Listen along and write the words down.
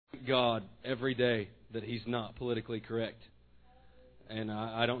thank God every day that he's not politically correct. And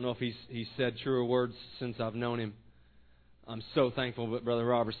I don't know if he's said truer words since I've known him. I'm so thankful that Brother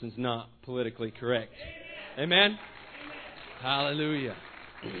Robertson's not politically correct. Amen? Hallelujah.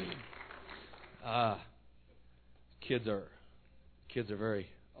 Kids are very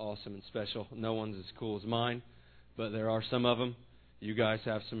awesome and special. No one's as cool as mine, but there are some of them. You guys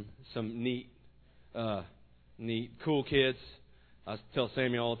have some neat, cool kids. I tell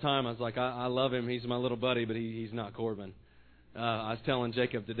Samuel all the time, I was like, I love him. He's my little buddy, but he's not Corbin. I was telling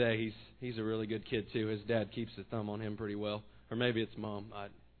Jacob today, he's a really good kid too. His dad keeps his thumb on him pretty well, or maybe it's Mom.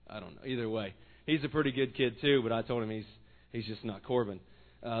 I don't know. Either way, he's a pretty good kid too. But I told him he's just not Corbin.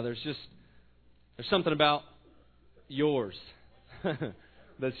 There's something about yours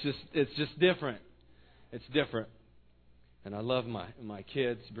it's just different. It's different. And I love my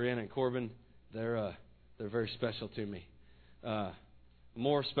kids, Brianna and Corbin. They're very special to me.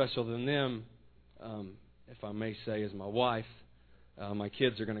 More special than them, if I may say, is my wife. My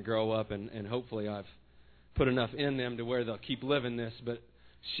kids are going to grow up, and hopefully I've put enough in them to where they'll keep living this. But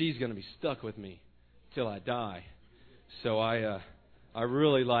she's going to be stuck with me till I die. So I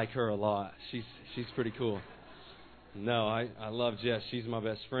really like her a lot. She's pretty cool. No, I love Jess. She's my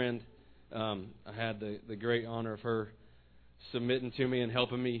best friend. I had the great honor of her submitting to me and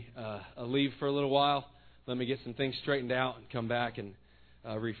helping me leave for a little while. Let me get some things straightened out and come back and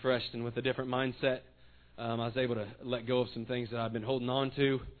refreshed and with a different mindset. I was able to let go of some things that I've been holding on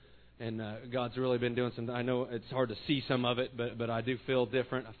to, and God's really been doing something. I know it's hard to see some of it, but I do feel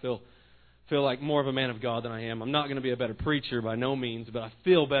different. I feel like more of a man of God than I am. I'm not going to be a better preacher by no means, but I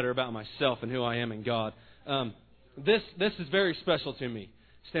feel better about myself and who I am in God. This is very special to me.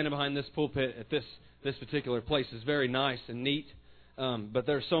 Standing behind this pulpit at this particular place is very nice and neat. But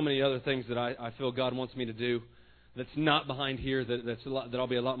there are so many other things that I feel God wants me to do that's not behind here that I'll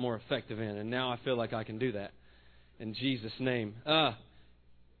be a lot more effective in. And now I feel like I can do that. In Jesus' name.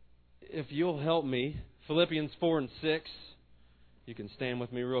 If you'll help me, Philippians 4 and 6. You can stand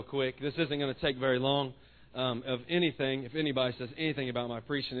with me real quick. This isn't going to take very long. Of anything, if anybody says anything about my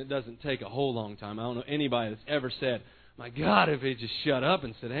preaching, it doesn't take a whole long time. I don't know anybody that's ever said, my God, if he just shut up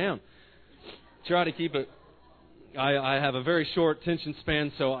and sit down. Try to keep it. I have a very short attention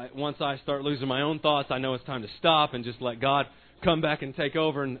span, so once I start losing my own thoughts, I know it's time to stop and just let God come back and take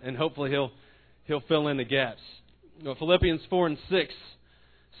over, and hopefully He'll fill in the gaps. Philippians 4 and 6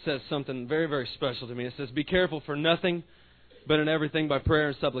 says something very, very special to me. It says, be careful for nothing, but in everything by prayer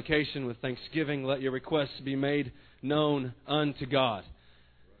and supplication with thanksgiving, let your requests be made known unto God.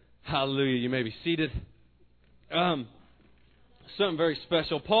 Hallelujah. You may be seated. Something very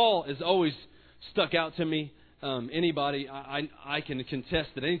special. Paul is always stuck out to me. Anybody, I can contest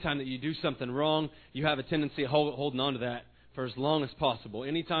that anytime that you do something wrong, you have a tendency of holding on to that for as long as possible.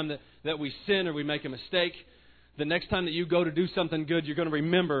 Anytime that we sin or we make a mistake, the next time that you go to do something good, you're going to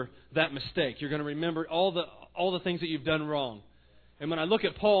remember that mistake. You're going to remember all the things that you've done wrong. And when I look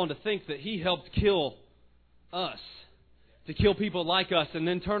at Paul and to think that he helped kill us, to kill people like us, and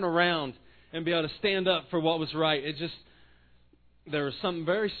then turn around and be able to stand up for what was right, there was something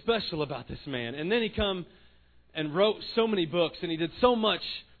very special about this man. And then he come and wrote so many books, and he did so much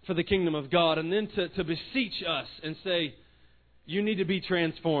for the kingdom of God, and then to beseech us and say, you need to be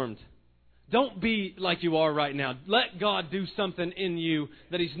transformed. Don't be like you are right now. Let God do something in you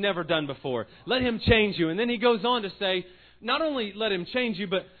that He's never done before. Let Him change you. And then he goes on to say, not only let Him change you,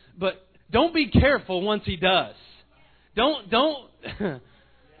 but don't be careful once He does. Don't.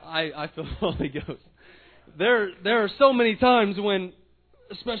 I feel the Holy Ghost. There are so many times when,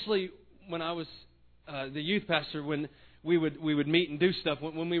 especially when I was the youth pastor, when we would meet and do stuff.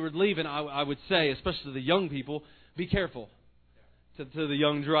 When we were leaving, I would say, especially to the young people, be careful. To the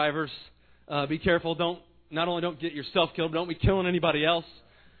young drivers, be careful. Not only don't get yourself killed, but don't be killing anybody else.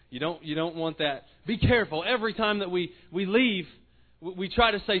 You don't want that. Be careful. Every time that we leave, we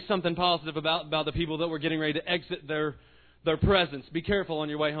try to say something positive about the people that we're getting ready to exit their presence. Be careful on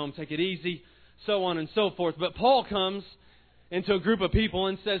your way home. Take it easy, so on and so forth. But Paul comes into a group of people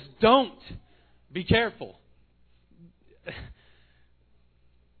and says, don't. Be careful.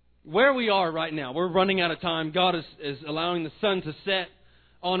 Where we are right now, we're running out of time. God is allowing the sun to set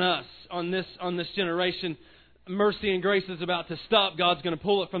on us, on this generation. Mercy and grace is about to stop. God's going to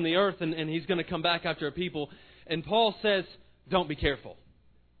pull it from the earth, and He's going to come back after a people. And Paul says, don't be careful.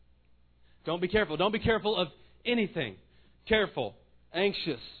 Don't be careful. Don't be careful of anything. Careful,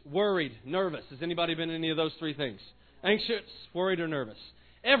 anxious, worried, nervous. Has anybody been any of those three things? Anxious, worried, or nervous?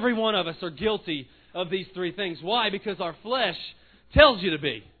 Every one of us are guilty of these three things. Why? Because our flesh tells you to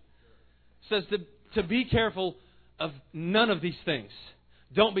be. It says to be careful of none of these things.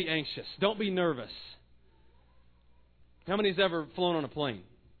 Don't be anxious. Don't be nervous. How many has ever flown on a plane?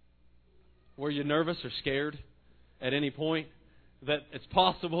 Were you nervous or scared at any point that it's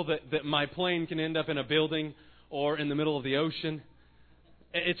possible that my plane can end up in a building or in the middle of the ocean?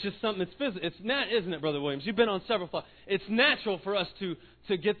 It's just something that's physical. It's not, isn't it, Brother Williams? You've been on several flights. It's natural for us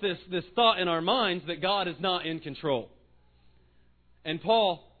to get this thought in our minds that God is not in control. And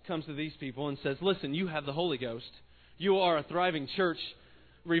Paul comes to these people and says, listen, you have the Holy Ghost. You are a thriving church.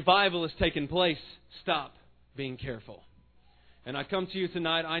 Revival is taking place. Stop being careful. And I come to you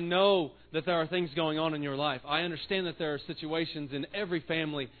tonight. I know that there are things going on in your life. I understand that there are situations in every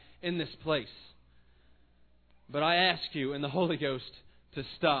family in this place. But I ask you in the Holy Ghost to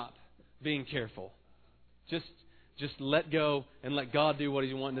stop being careful. Just let go and let God do what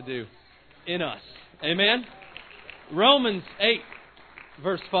He's wanting to do in us. Amen? Romans 8,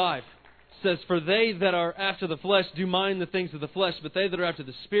 verse 5 says, for they that are after the flesh do mind the things of the flesh, but they that are after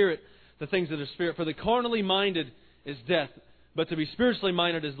the Spirit, the things of the Spirit. For the carnally minded is death, but to be spiritually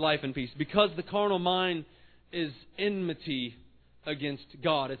minded is life and peace. Because the carnal mind is enmity against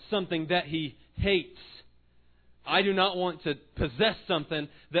God. It's something that He hates. I do not want to possess something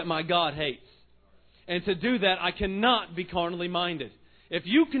that my God hates. And to do that, I cannot be carnally minded. If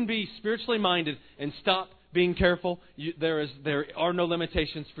you can be spiritually minded and stop being careful, there are no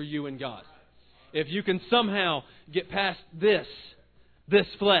limitations for you in God. If you can somehow get past this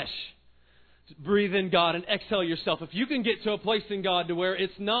flesh, breathe in God and exhale yourself. If you can get to a place in God to where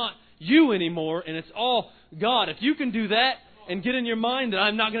it's not you anymore and it's all God. If you can do that and get in your mind that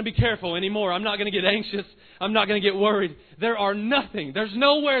I'm not going to be careful anymore. I'm not going to get anxious. I'm not going to get worried. There's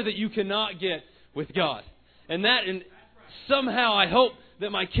nowhere that you cannot get with God. And somehow I hope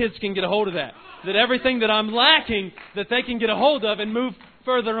that my kids can get a hold of that. That everything that I'm lacking, that they can get a hold of and move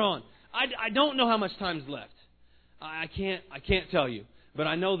further on. I don't know how much time's left. I can't tell you. But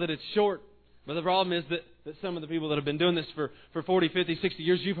I know that it's short. But the problem is that some of the people that have been doing this for 40, 50, 60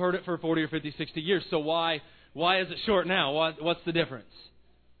 years, you've heard it for 40 or 50, 60 years. So why is it short now? What's the difference?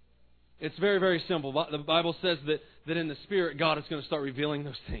 It's very, very simple. The Bible says that in the Spirit, God is going to start revealing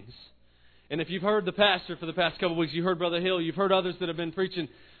those things. And if you've heard the pastor for the past couple of weeks, you heard Brother Hill, you've heard others that have been preaching,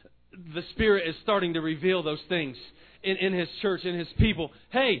 the Spirit is starting to reveal those things in His church, in His people.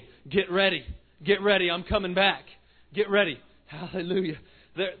 Hey, get ready. Get ready. I'm coming back. Get ready. Hallelujah.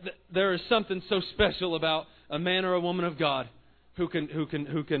 There is something so special about a man or a woman of God who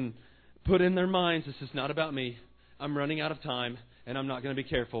can put in their minds, this is not about me. I'm running out of time, and I'm not going to be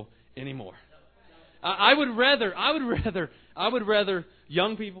careful anymore. I would rather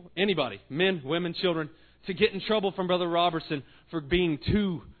young people, anybody, men, women, children, to get in trouble from Brother Robertson for being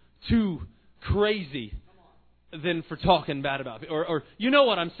too crazy than for talking bad about it. Or you know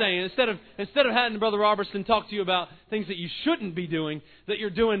what I'm saying. Instead of having Brother Robertson talk to you about things that you shouldn't be doing, that you're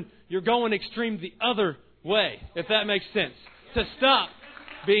going extreme the other way, if that makes sense. To stop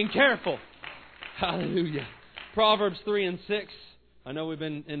being careful. Hallelujah. Proverbs 3 and 6. I know we've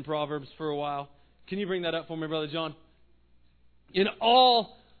been in Proverbs for a while. Can you bring that up for me, Brother John? In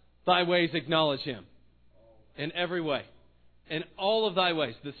all thy ways acknowledge Him. In every way. In all of thy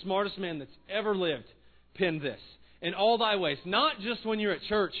ways. The smartest man that's ever lived penned this. In all thy ways. Not just when you're at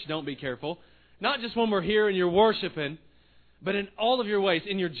church, don't be careful. Not just when we're here and you're worshiping. But in all of your ways.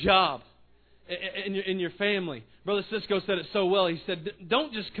 In your job. In your family. Brother Cisco said it so well. He said,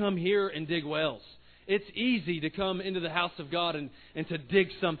 don't just come here and dig wells. It's easy to come into the house of God and to dig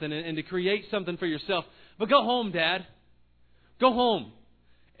something and to create something for yourself. But go home, Dad. Go home.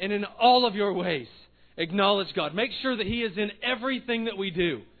 And in all of your ways, acknowledge God. Make sure that He is in everything that we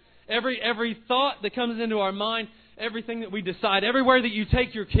do. Every thought that comes into our mind, everything that we decide, everywhere that you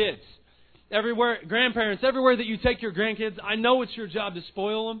take your kids, everywhere, grandparents, everywhere that you take your grandkids. I know it's your job to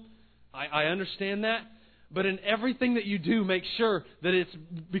spoil them. I understand that. But in everything that you do, make sure that it's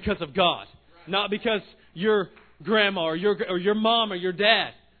because of God. Not because your grandma or your mom or your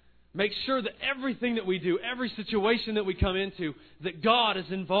dad. Make sure that everything that we do, every situation that we come into, that God is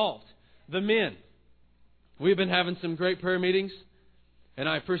involved. The men. We've been having some great prayer meetings. And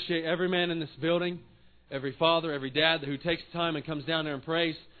I appreciate every man in this building, every father, every dad who takes time and comes down there and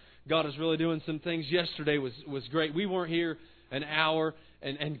prays. God is really doing some things. Yesterday was great. We weren't here an hour,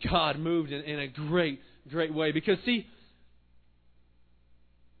 and God moved in a great, great way. Because, see,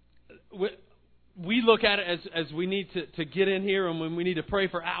 we look at it as we need to get in here and when we need to pray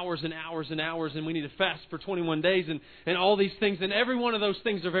for hours and hours and hours and we need to fast for 21 days and all these things. And every one of those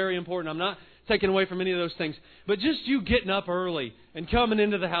things are very important. I'm not taking away from any of those things. But just you getting up early and coming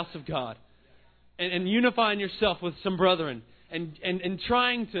into the house of God and unifying yourself with some brethren and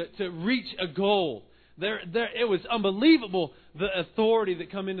trying to reach a goal It was unbelievable, the authority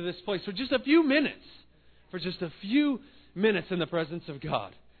that come into this place for just a few minutes. For just a few minutes in the presence of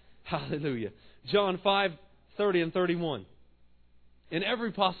God. Hallelujah. John 5:30 and 31. In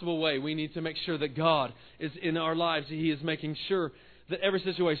every possible way, we need to make sure that God is in our lives. He is making sure that every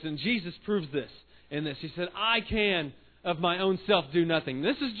situation. And Jesus proves this in this. He said, I can of my own self do nothing.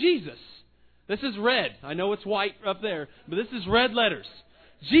 This is Jesus. This is red. I know it's white up there, but this is red letters.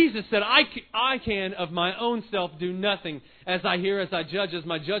 Jesus said, I can of my own self do nothing. As I hear, as I judge, as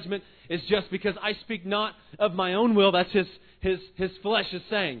my judgment is just, because I speak not of my own will. That's his flesh is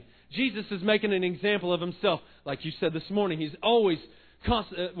saying. Jesus is making an example of himself. Like you said this morning, he's always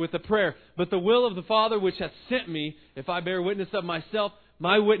constant with the prayer. But the will of the Father which hath sent me, if I bear witness of myself,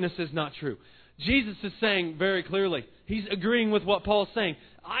 my witness is not true. Jesus is saying very clearly, he's agreeing with what Paul's saying.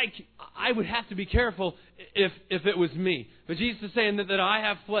 I would have to be careful if it was me. But Jesus is saying that I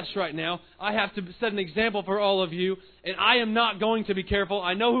have flesh right now. I have to set an example for all of you. And I am not going to be careful.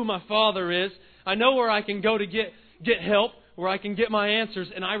 I know who my Father is. I know where I can go to get help, where I can get my answers.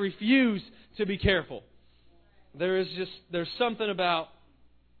 And I refuse to be careful. There's something about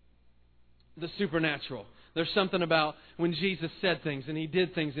the supernatural. There's something about when Jesus said things and He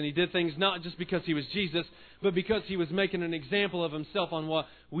did things not just because He was Jesus, but because He was making an example of Himself on what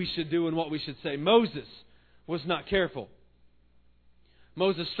we should do and what we should say. Moses was not careful.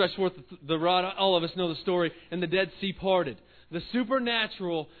 Moses stretched forth the rod. All of us know the story. And the Dead Sea parted. The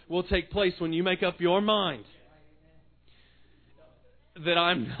supernatural will take place when you make up your mind that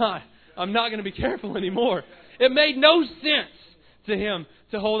I'm not going to be careful anymore. It made no sense to him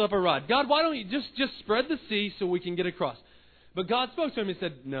to hold up a rod. God, why don't you just spread the sea so we can get across? But God spoke to him and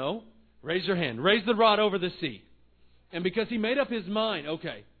said, no, raise your hand. Raise the rod over the sea. And because he made up his mind,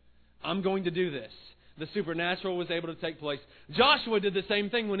 okay, I'm going to do this. The supernatural was able to take place. Joshua did the same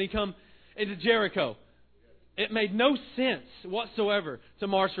thing when he come into Jericho. It made no sense whatsoever to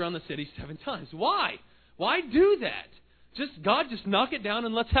march around the city 7 times. Why? Why do that? God just knock it down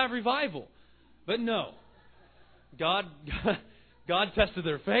and let's have revival. But no. God tested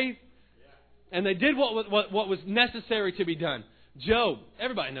their faith. And they did what was necessary to be done. Job.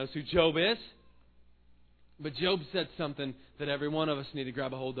 Everybody knows who Job is. But Job said something that every one of us need to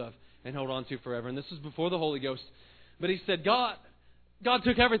grab a hold of and hold on to forever. And this was before the Holy Ghost. But he said God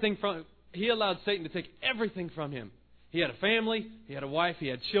took everything from him. He allowed Satan to take everything from him. He had a family. He had a wife. He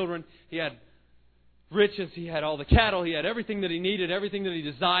had children. He had riches. He had all the cattle. He had everything that he needed, everything that he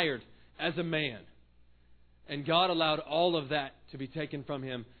desired as a man. And God allowed all of that to be taken from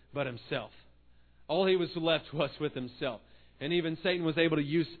him but himself. All he was left was with himself. And even Satan was able to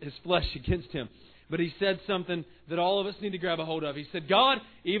use his flesh against him. But he said something that all of us need to grab a hold of. He said, God,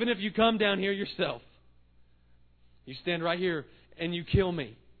 even if you come down here yourself, you stand right here and you kill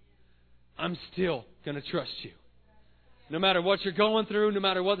me, I'm still going to trust you. No matter what you're going through, no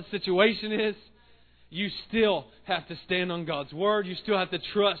matter what the situation is, you still have to stand on God's Word. You still have to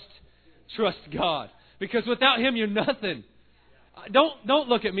trust God. Because without Him, you're nothing. Don't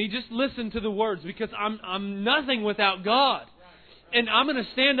look at me. Just listen to the words. Because I'm nothing without God. And I'm going to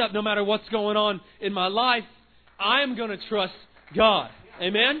stand up no matter what's going on in my life. I'm going to trust God.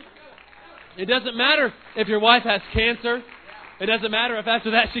 Amen? It doesn't matter if your wife has cancer. It doesn't matter if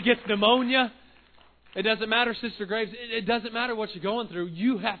after that she gets pneumonia. It doesn't matter, Sister Graves. It doesn't matter what you're going through.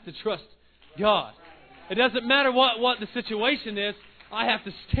 You have to trust God. It doesn't matter what the situation is. I have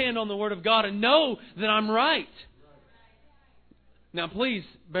to stand on the Word of God and know that I'm right. Now, please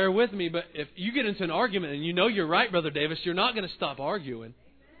bear with me, but if you get into an argument and you know you're right, Brother Davis, you're not going to stop arguing.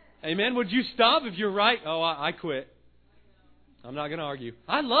 Amen? Would you stop if you're right? Oh, I quit. I'm not going to argue.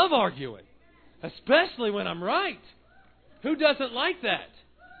 I love arguing, especially when I'm right. Who doesn't like that?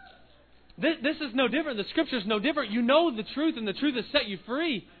 This is no different. The Scripture is no different. You know the truth, and the truth has set you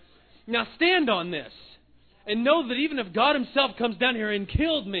free. Now stand on this. And know that even if God Himself comes down here and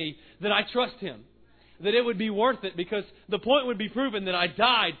killed me, that I trust Him. That it would be worth it, because the point would be proven that I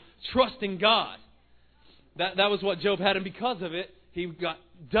died trusting God. That was what Job had, and because of it, he got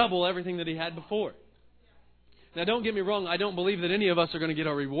double everything that he had before. Now don't get me wrong, I don't believe that any of us are going to get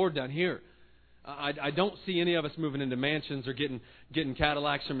our reward down here. I don't see any of us moving into mansions or getting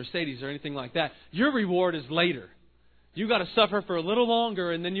Cadillacs or Mercedes or anything like that. Your reward is later. You've got to suffer for a little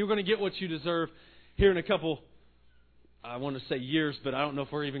longer, and then you're going to get what you deserve here in a couple, I want to say years, but I don't know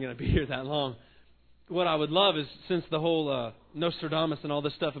if we're even going to be here that long. What I would love is, since the whole Nostradamus and all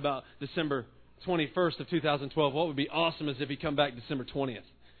this stuff about December 21st of 2012, what would be awesome is if He come back December 20th.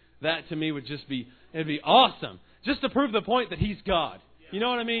 That to me would just be, it'd be awesome. Just to prove the point that He's God. You know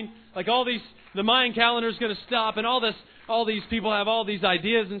what I mean? Like the Mayan calendar is going to stop, and all these people have all these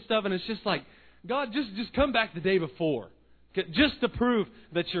ideas and stuff, and it's just like, God, just come back the day before. Just to prove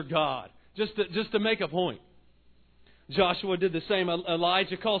that you're God. Just to make a point. Joshua did the same.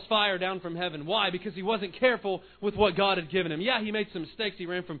 Elijah calls fire down from heaven. Why? Because he wasn't careful with what God had given him. Yeah, he made some mistakes. He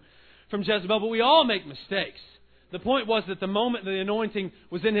ran from Jezebel, but we all make mistakes. The point was that the moment the anointing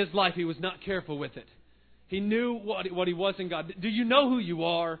was in his life, he was not careful with it. He knew what he was in God. Do you know who you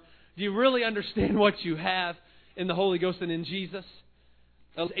are? Do you really understand what you have in the Holy Ghost and in Jesus?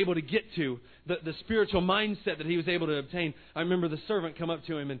 I was able to get to the spiritual mindset that he was able to obtain. I remember the servant come up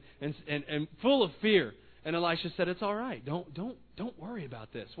to him and full of fear. And Elisha said, "It's all right. Don't worry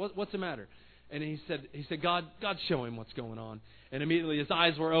about this. What's the matter?" And he said, God show him what's going on. And immediately his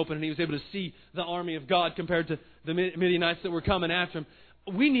eyes were open and he was able to see the army of God compared to the Midianites that were coming after him.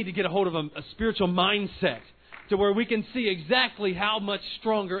 We need to get a hold of a spiritual mindset to where we can see exactly how much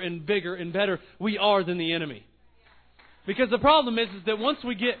stronger and bigger and better we are than the enemy. Because the problem is that once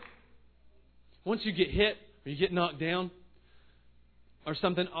you get hit or you get knocked down or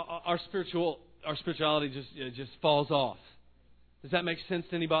something, our spirituality just falls off. Does that make sense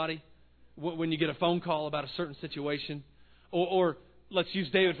to anybody? When you get a phone call about a certain situation, or let's use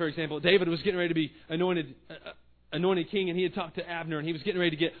David for example. David was getting ready to be anointed king, and he had talked to Abner, and he was getting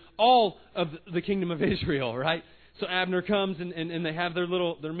ready to get all of the kingdom of Israel, right? So Abner comes and they have their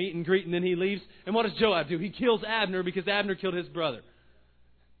meet and greet, and then he leaves. And what does Joab do? He kills Abner because Abner killed his brother.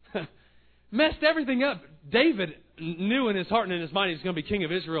 Messed everything up. David knew in his heart and in his mind he was going to be king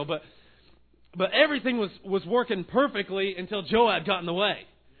of Israel, but everything was working perfectly until Joab got in the way.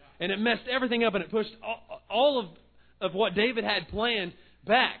 And it messed everything up, and it pushed all of what David had planned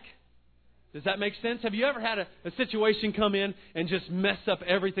back. Does that make sense? Have you ever had a situation come in and just mess up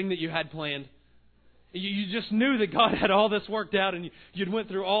everything that you had planned? You just knew that God had all this worked out, and you'd went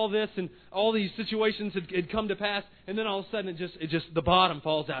through all this, and all these situations had come to pass, and then all of a sudden it just the bottom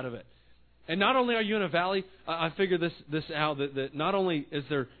falls out of it. And not only are you in a valley, I figured this out, that not only is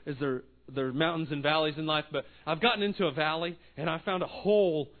there are mountains and valleys in life, but I've gotten into a valley and I found a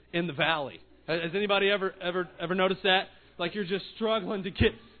hole in the valley. Has anybody ever noticed that? Like you're just struggling to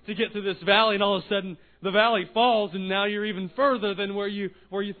get through this valley, and all of a sudden the valley falls, and now you're even further than where you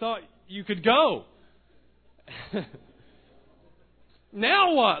thought you could go.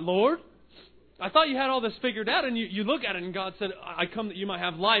 Now what, Lord? I thought you had all this figured out, and you look at it, and God said, "I come that you might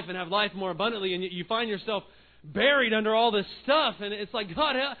have life and have life more abundantly," and you find yourself buried under all this stuff, and it's like,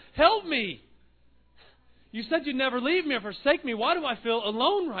 God, help me. You said you'd never leave me or forsake me. Why do I feel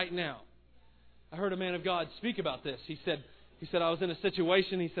alone right now? I heard a man of God speak about this. He said, I was in a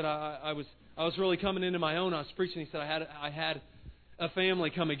situation. He said, I was really coming into my own. I was preaching. He said, I had a family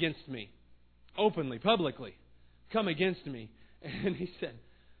come against me, openly, publicly, come against me. And he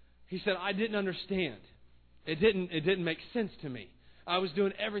said, I didn't understand. It didn't make sense to me. I was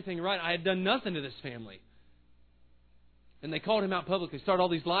doing everything right. I had done nothing to this family. And they called him out publicly, started all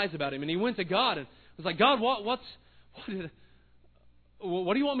these lies about him. And he went to God and was like, God, what do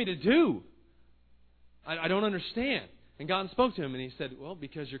you want me to do? I don't understand. And God spoke to him and he said, well,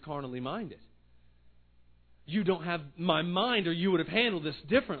 because you're carnally minded. You don't have my mind, or you would have handled this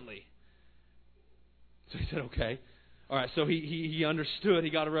differently. So he said, okay. All right, so he understood. He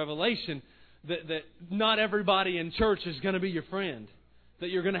got a revelation that not everybody in church is going to be your friend.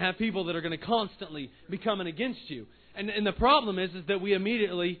 That you're going to have people that are going to constantly be coming against you. And the problem is that we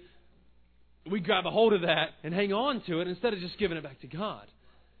grab a hold of that and hang on to it instead of just giving it back to God.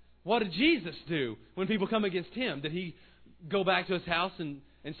 What did Jesus do when people come against Him? Did He go back to His house and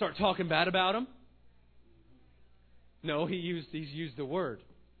start talking bad about them? No, He's used the Word.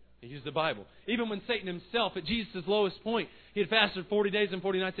 He used the Bible. Even when Satan himself, at Jesus' lowest point, he had fasted 40 days and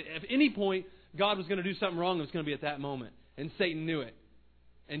 40 nights. At any point, God was going to do something wrong, it was going to be at that moment. And Satan knew it.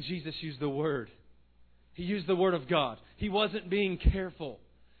 And Jesus used the Word. He used the Word of God. He wasn't being careful.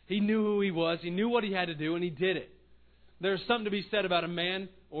 He knew who He was. He knew what He had to do, and He did it. There's something to be said about a man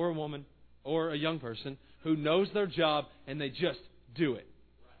or a woman or a young person who knows their job and they just do it.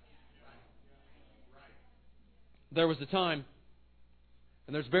 There was a time,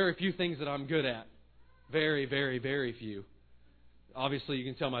 and there's very few things that I'm good at. Very, very, very few. Obviously, you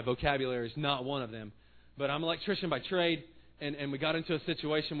can tell my vocabulary is not one of them. But I'm an electrician by trade, and we got into a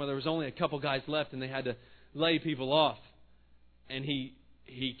situation where there was only a couple guys left, and they had to lay people off. And he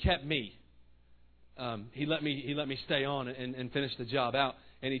kept me. He let me stay on and finish the job out.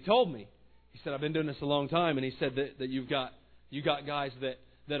 And he told me, he said, I've been doing this a long time, and he said that you got guys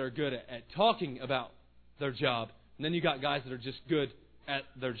that are good at talking about their job, and then you got guys that are just good at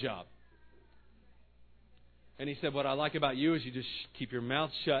their job. And he said, what I like about you is you just keep your mouth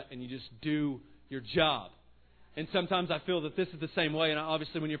shut and you just do your job. And sometimes I feel that this is the same way, and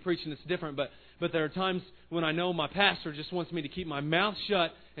obviously when you're preaching it's different, but there are times when I know my pastor just wants me to keep my mouth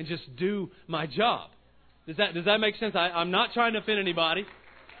shut and just do my job. Does that make sense? I'm not trying to offend anybody,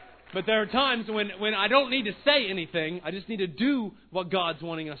 but there are times when I don't need to say anything. I just need to do what God's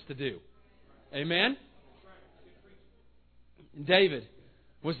wanting us to do. Amen? David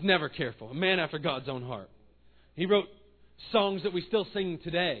was never careful, a man after God's own heart. He wrote songs that we still sing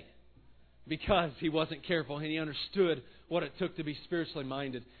today because he wasn't careful and he understood what it took to be spiritually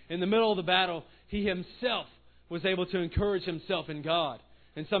minded. In the middle of the battle, he himself was able to encourage himself in God.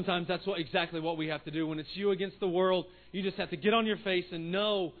 And sometimes that's exactly what we have to do. When it's you against the world, you just have to get on your face and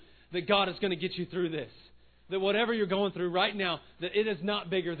know that God is going to get you through this. That whatever you're going through right now, that it is not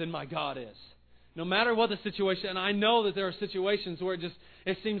bigger than my God is. No matter what the situation, and I know that there are situations where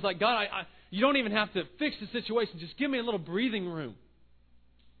it seems like, God, you don't even have to fix the situation. Just give me a little breathing room.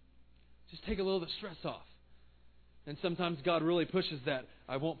 Just take a little of the stress off. And sometimes God really pushes that.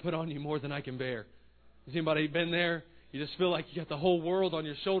 I won't put on you more than I can bear. Has anybody been there? You just feel like you got the whole world on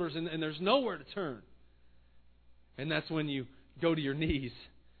your shoulders and there's nowhere to turn. And that's when you go to your knees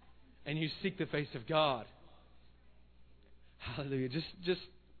and you seek the face of God. Hallelujah. Just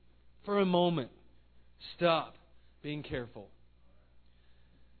for a moment, stop being careful.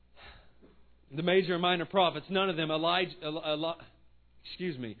 The major and minor prophets, none of them,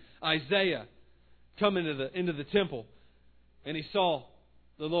 Isaiah, come into the temple, and he saw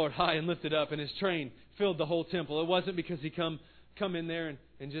the Lord high and lifted up, and his train filled the whole temple. It wasn't because he come in there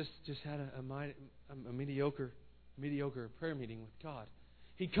and just had a mediocre prayer meeting with God.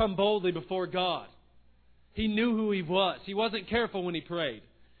 He come boldly before God. He knew who he was. He wasn't careful when he prayed.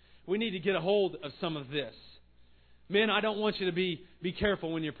 We need to get a hold of some of this. Men, I don't want you to be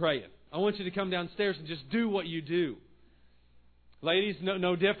careful when you're praying. I want you to come downstairs and just do what you do. Ladies,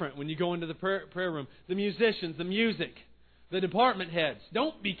 no different when you go into the prayer room. The musicians, the music, the department heads,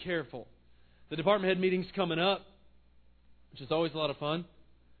 don't be careful. The department head meeting's coming up, which is always a lot of fun.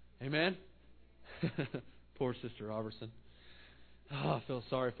 Amen? Poor Sister Robertson. Oh, I feel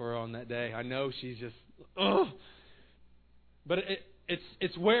sorry for her on that day. I know she's just... But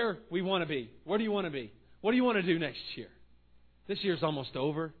it's where we want to be. Where do you want to be? What do you want to do next year? This year's almost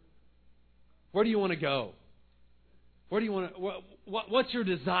over. Where do you want to go? Where do you want to? What's your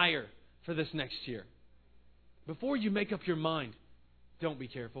desire for this next year? Before you make up your mind, don't be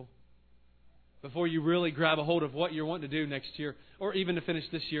careful. Before you really grab a hold of what you're wanting to do next year, or even to finish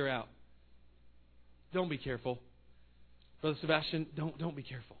this year out, don't be careful. Brother Sebastian, don't be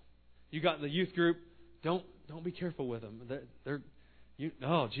careful. You got the youth group. Don't be careful with them.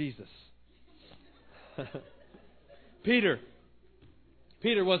 Oh, Jesus. Peter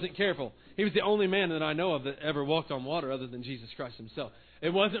wasn't careful. He was the only man that I know of that ever walked on water other than Jesus Christ himself. It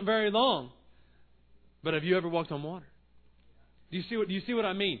wasn't very long, but have you ever walked on water? Do you see what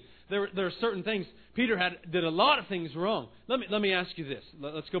I mean? There are certain things. Peter did a lot of things wrong. Let me ask you this.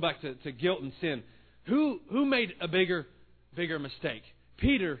 Let's go back to guilt and sin. Who made a bigger mistake?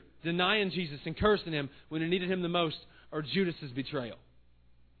 Peter denying Jesus and cursing him when he needed him the most, or Judas' betrayal?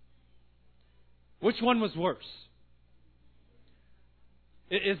 Which one was worse?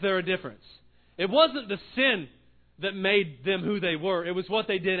 Is there a difference? It wasn't the sin that made them who they were. It was what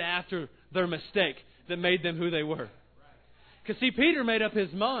they did after their mistake that made them who they were. Because see, Peter made up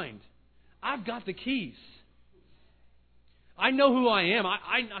his mind. I've got the keys. I know who I am.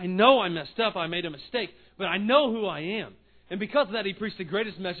 I know I messed up. I made a mistake. But I know who I am. And because of that, he preached the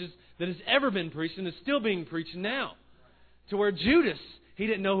greatest message that has ever been preached and is still being preached now. To where Judas, he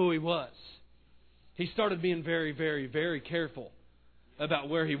didn't know who he was. He started being very, very, very careful about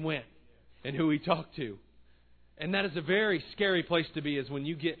where he went and who he talked to. And that is a very scary place to be, is when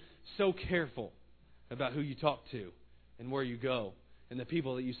you get so careful about who you talk to and where you go and the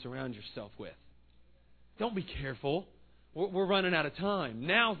people that you surround yourself with. Don't be careful. We're running out of time.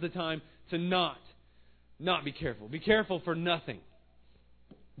 Now's the time to not be careful. Be careful for nothing.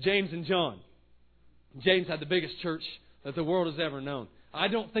 James and John. James had the biggest church that the world has ever known. I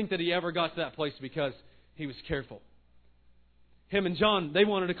don't think that he ever got to that place because he was careful. Him and John, they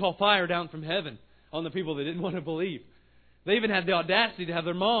wanted to call fire down from heaven on the people that didn't want to believe. They even had the audacity to have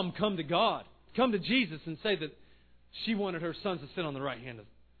their mom come to Jesus and say that she wanted her sons to sit on the right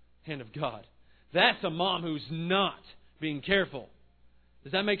hand of God. That's a mom who's not being careful.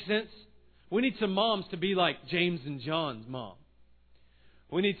 Does that make sense? We need some moms to be like James and John's mom.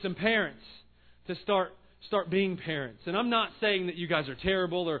 We need some parents to start being parents. And I'm not saying that you guys are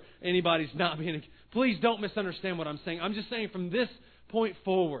terrible or anybody's not being... Please don't misunderstand what I'm saying. I'm just saying from this point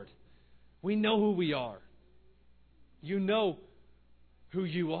forward, we know who we are. You know who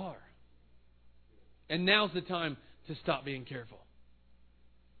you are. And now's the time to stop being careful.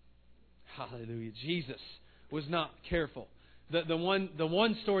 Hallelujah. Jesus was not careful. The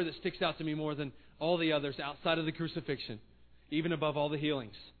one story that sticks out to me more than all the others outside of the crucifixion, even above all the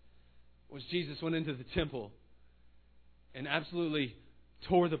healings, was Jesus went into the temple and absolutely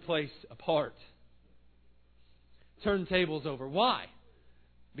tore the place apart. Turned tables over. Why?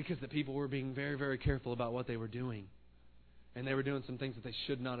 Because the people were being very, very careful about what they were doing. And they were doing some things that they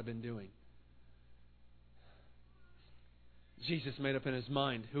should not have been doing. Jesus made up in His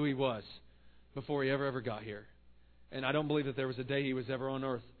mind who He was before He ever got here. And I don't believe that there was a day He was ever on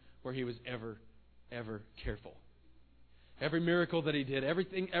earth where He was ever careful. Every miracle that He did,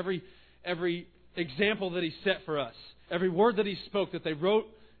 everything, every example that He set for us, every word that He spoke that they wrote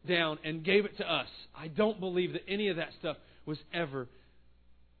down and gave it to us, I don't believe that any of that stuff was ever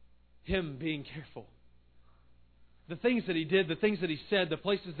Him being careful. The things that He did, the things that He said, the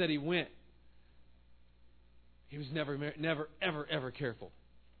places that He went, He was never, ever careful.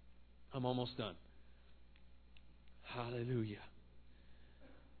 I'm almost done. Hallelujah.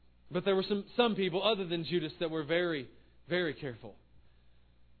 But there were some people other than Judas that were very, very careful.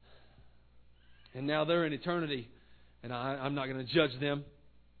 And now they're in eternity. And I'm not going to judge them.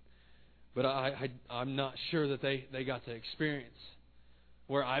 But I'm not sure that they got to experience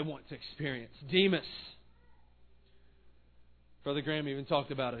where I want to experience. Demas. Brother Graham even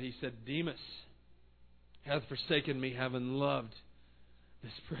talked about it. He said, Demas hath forsaken me, having loved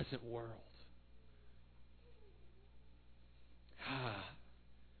this present world.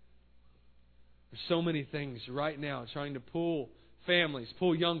 There's so many things right now trying to pull families,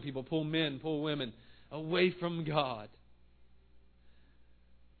 pull young people, pull men, pull women away from God.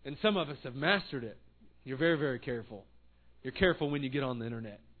 And some of us have mastered it. You're very, very careful. You're careful when you get on the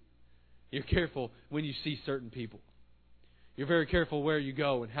internet. You're careful when you see certain people. You're very careful where you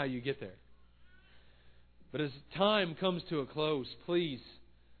go and how you get there. But as time comes to a close, please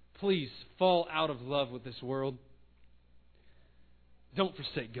fall out of love with this world. Don't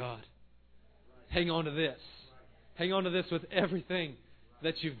forsake God. Hang on to this. Hang on to this with everything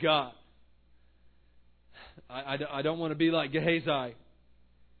that you've got. I don't want to be like Gehazi.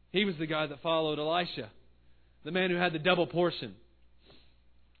 He was the guy that followed Elisha, the man who had the double portion.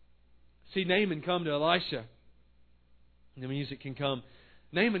 See Naaman come to Elisha. The music can come.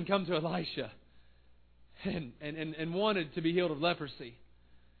 Naaman come to Elisha and wanted to be healed of leprosy.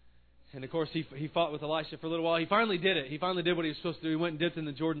 And of course he fought with Elisha for a little while. He finally did it. He finally did what he was supposed to do. He went and dipped in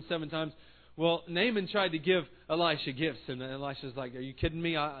the Jordan 7 times. Well, Naaman tried to give Elisha gifts, and Elisha's like, "Are you kidding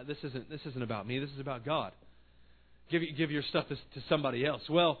me? This isn't about me. This is about God. Give your stuff to somebody else."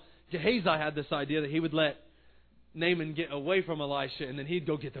 Well, Gehazi had this idea that he would let Naaman get away from Elisha, and then he'd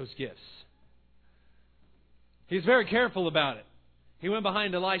go get those gifts. He was very careful about it. He went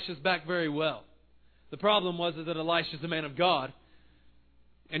behind Elisha's back very well. The problem was that Elisha's a man of God,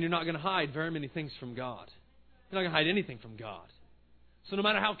 and you're not going to hide very many things from God. You're not going to hide anything from God. So no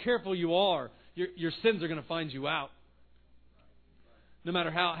matter how careful you are, your sins are going to find you out. No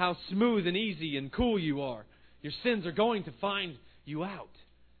matter how smooth and easy and cool you are, your sins are going to find you out.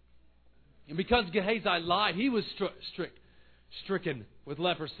 And because Gehazi lied, he was stricken with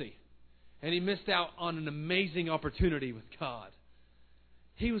leprosy. And he missed out on an amazing opportunity with God.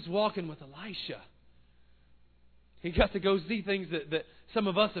 He was walking with Elisha. He got to go see things that some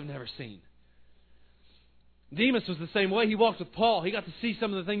of us have never seen. Demas was the same way. He walked with Paul. He got to see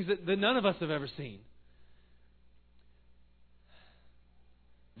some of the things that none of us have ever seen.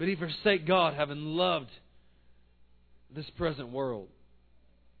 But he forsake God, having loved this present world.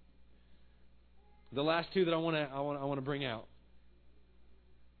 The last two that I want to bring out.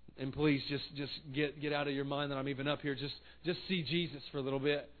 And please just get out of your mind that I'm even up here. Just see Jesus for a little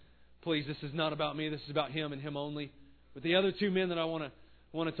bit. Please, this is not about me. This is about Him and Him only. But the other two men that I want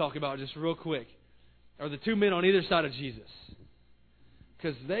to talk about just real quick are the two men on either side of Jesus.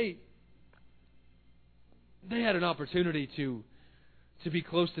 Because they had an opportunity to be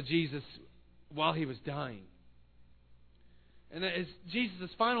close to Jesus while He was dying. And as Jesus'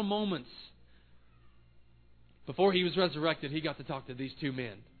 final moments before He was resurrected, He got to talk to these two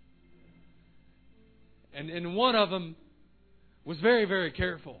men. And one of them was very, very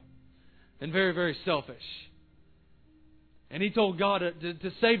careful and very, very selfish. And he told God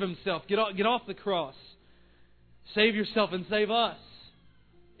to save himself. Get off the cross. Save yourself and save us.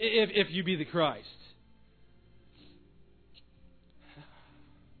 If you be the Christ.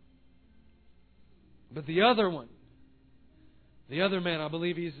 But the other one, the other man, I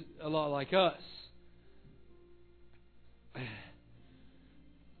believe he's a lot like us.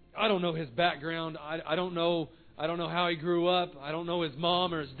 I don't know his background. I don't know how he grew up. I don't know his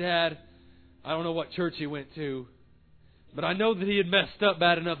mom or his dad. I don't know what church he went to, but I know that he had messed up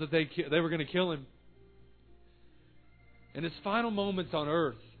bad enough that they were going to kill him. In his final moments on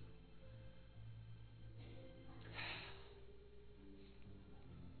earth,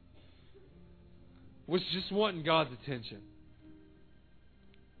 was just wanting God's attention.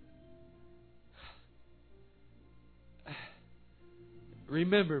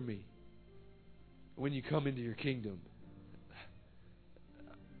 Remember me when you come into your kingdom.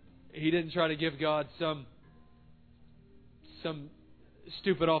 He didn't try to give God some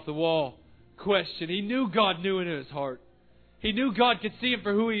stupid off the wall question. He knew God knew in his heart. He knew God could see him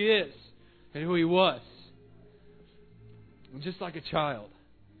for who he is and who he was. And just like a child,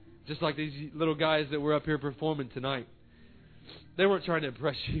 just like these little guys that were up here performing tonight, they weren't trying to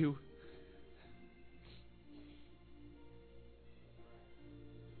impress you.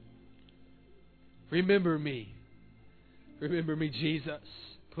 Remember me. Remember me, Jesus.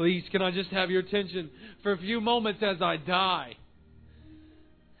 Please, can I just have your attention for a few moments as I die?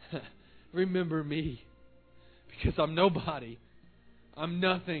 Remember me. Because I'm nobody. I'm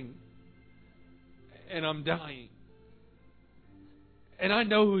nothing. And I'm dying. And I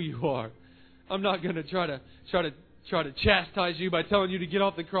know who you are. I'm not going to try to chastise you by telling you to get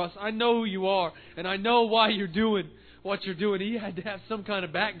off the cross. I know who you are. And I know why you're doing what you're doing. He had to have some kind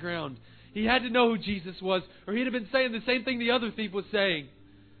of background. He had to know who Jesus was, or he'd have been saying the same thing the other thief was saying.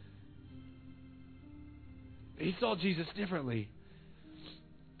 He saw Jesus differently.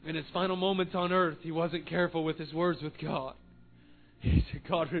 In his final moments on earth, he wasn't careful with his words with God. He said,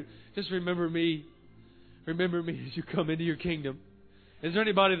 God, just remember me. Remember me as you come into your kingdom. Is there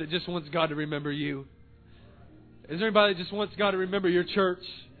anybody that just wants God to remember you? Is there anybody that just wants God to remember your church?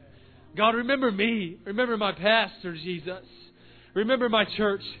 God, remember me. Remember my pastor, Jesus. Remember my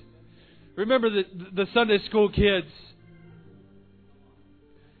church. Remember the Sunday school kids.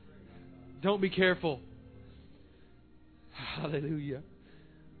 Don't be careful. Hallelujah.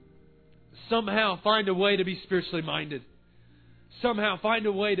 Somehow find a way to be spiritually minded. Somehow find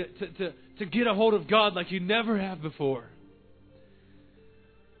a way to get a hold of God like you never have before.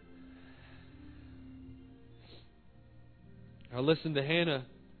 I listened to Hannah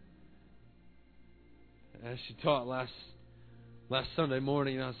as she taught last Sunday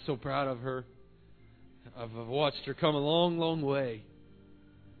morning, and I was so proud of her. I've watched her come a long, long way.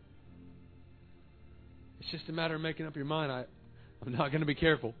 It's just a matter of making up your mind. I'm not going to be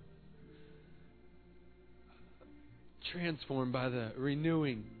careful. Transformed by the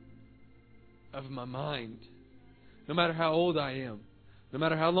renewing of my mind. No matter how old I am, no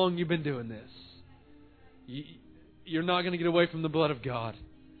matter how long you've been doing this, you're not going to get away from the blood of God.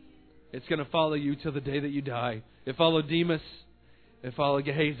 It's going to follow you till the day that you die. It followed Demas. It followed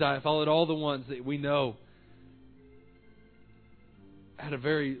Gehazi. It followed all the ones that we know had a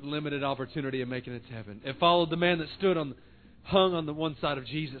very limited opportunity of making it to heaven. It followed the man that hung on the one side of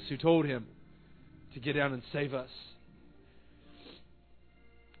Jesus, who told him to get down and save us.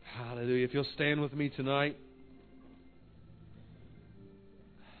 Hallelujah. If you'll stand with me tonight.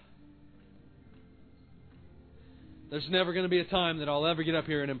 There's never going to be a time that I'll ever get up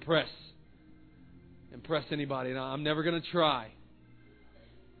here and impress anybody. And I'm never going to try.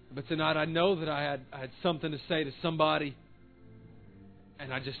 But tonight I know that I had something to say to somebody.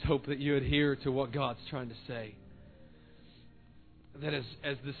 And I just hope that you adhere to what God's trying to say. That as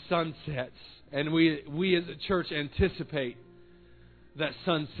the sun sets, and we as a church anticipate that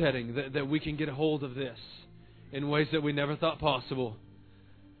sun setting, that we can get a hold of this in ways that we never thought possible.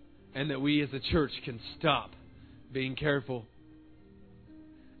 And that we as a church can stop being careful.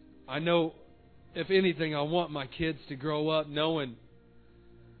 I know, if anything, I want my kids to grow up knowing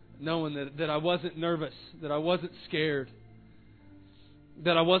that I wasn't nervous, that I wasn't scared,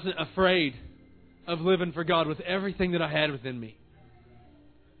 that I wasn't afraid of living for God with everything that I had within me.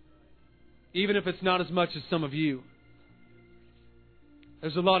 Even if it's not as much as some of you.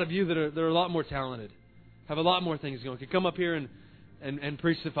 There's a lot of you that are a lot more talented, have a lot more things going, could come up here and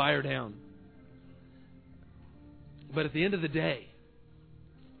preach the fire down. But at the end of the day,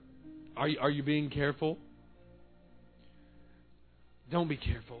 are you being careful? Don't be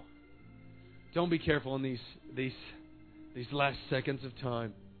careful. Don't be careful in these last seconds of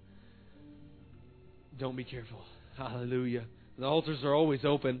time. Don't be careful. Hallelujah. The altars are always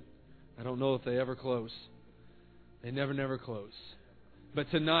open. I don't know if they ever close. They never close. But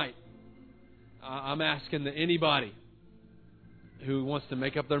tonight, I'm asking that anybody who wants to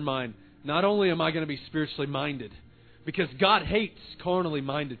make up their mind, not only am I going to be spiritually minded, because God hates carnally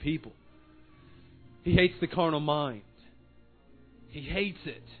minded people. He hates the carnal mind. He hates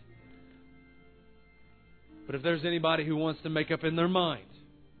it. But if there's anybody who wants to make up in their mind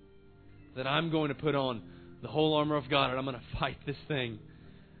that I'm going to put on the whole armor of God and I'm going to fight this thing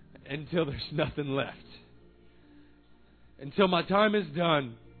until there's nothing left. Until my time is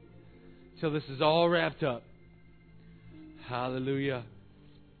done. Until this is all wrapped up. Hallelujah.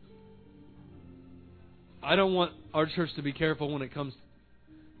 I don't want our church to be careful when it comes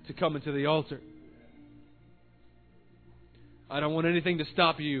to coming to the altar. I don't want anything to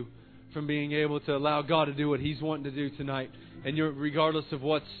stop you from being able to allow God to do what He's wanting to do tonight, and regardless of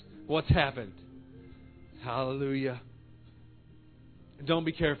what's happened. Hallelujah. Don't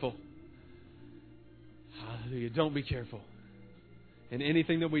be careful. Hallelujah. Don't be careful in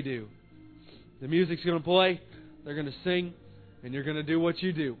anything that we do. The music's going to play, they're going to sing, and you're going to do what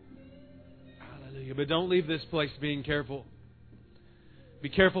you do. Hallelujah. But don't leave this place being careful. Be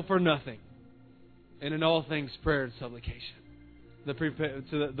careful for nothing. And in all things, prayer and supplication.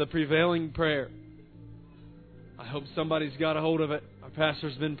 The prevailing prayer. I hope somebody's got a hold of it. Our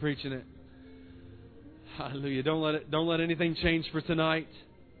pastor's been preaching it. Hallelujah. Don't let anything change for tonight.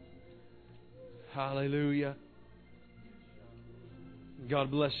 Hallelujah. God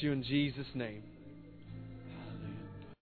bless you in Jesus' name.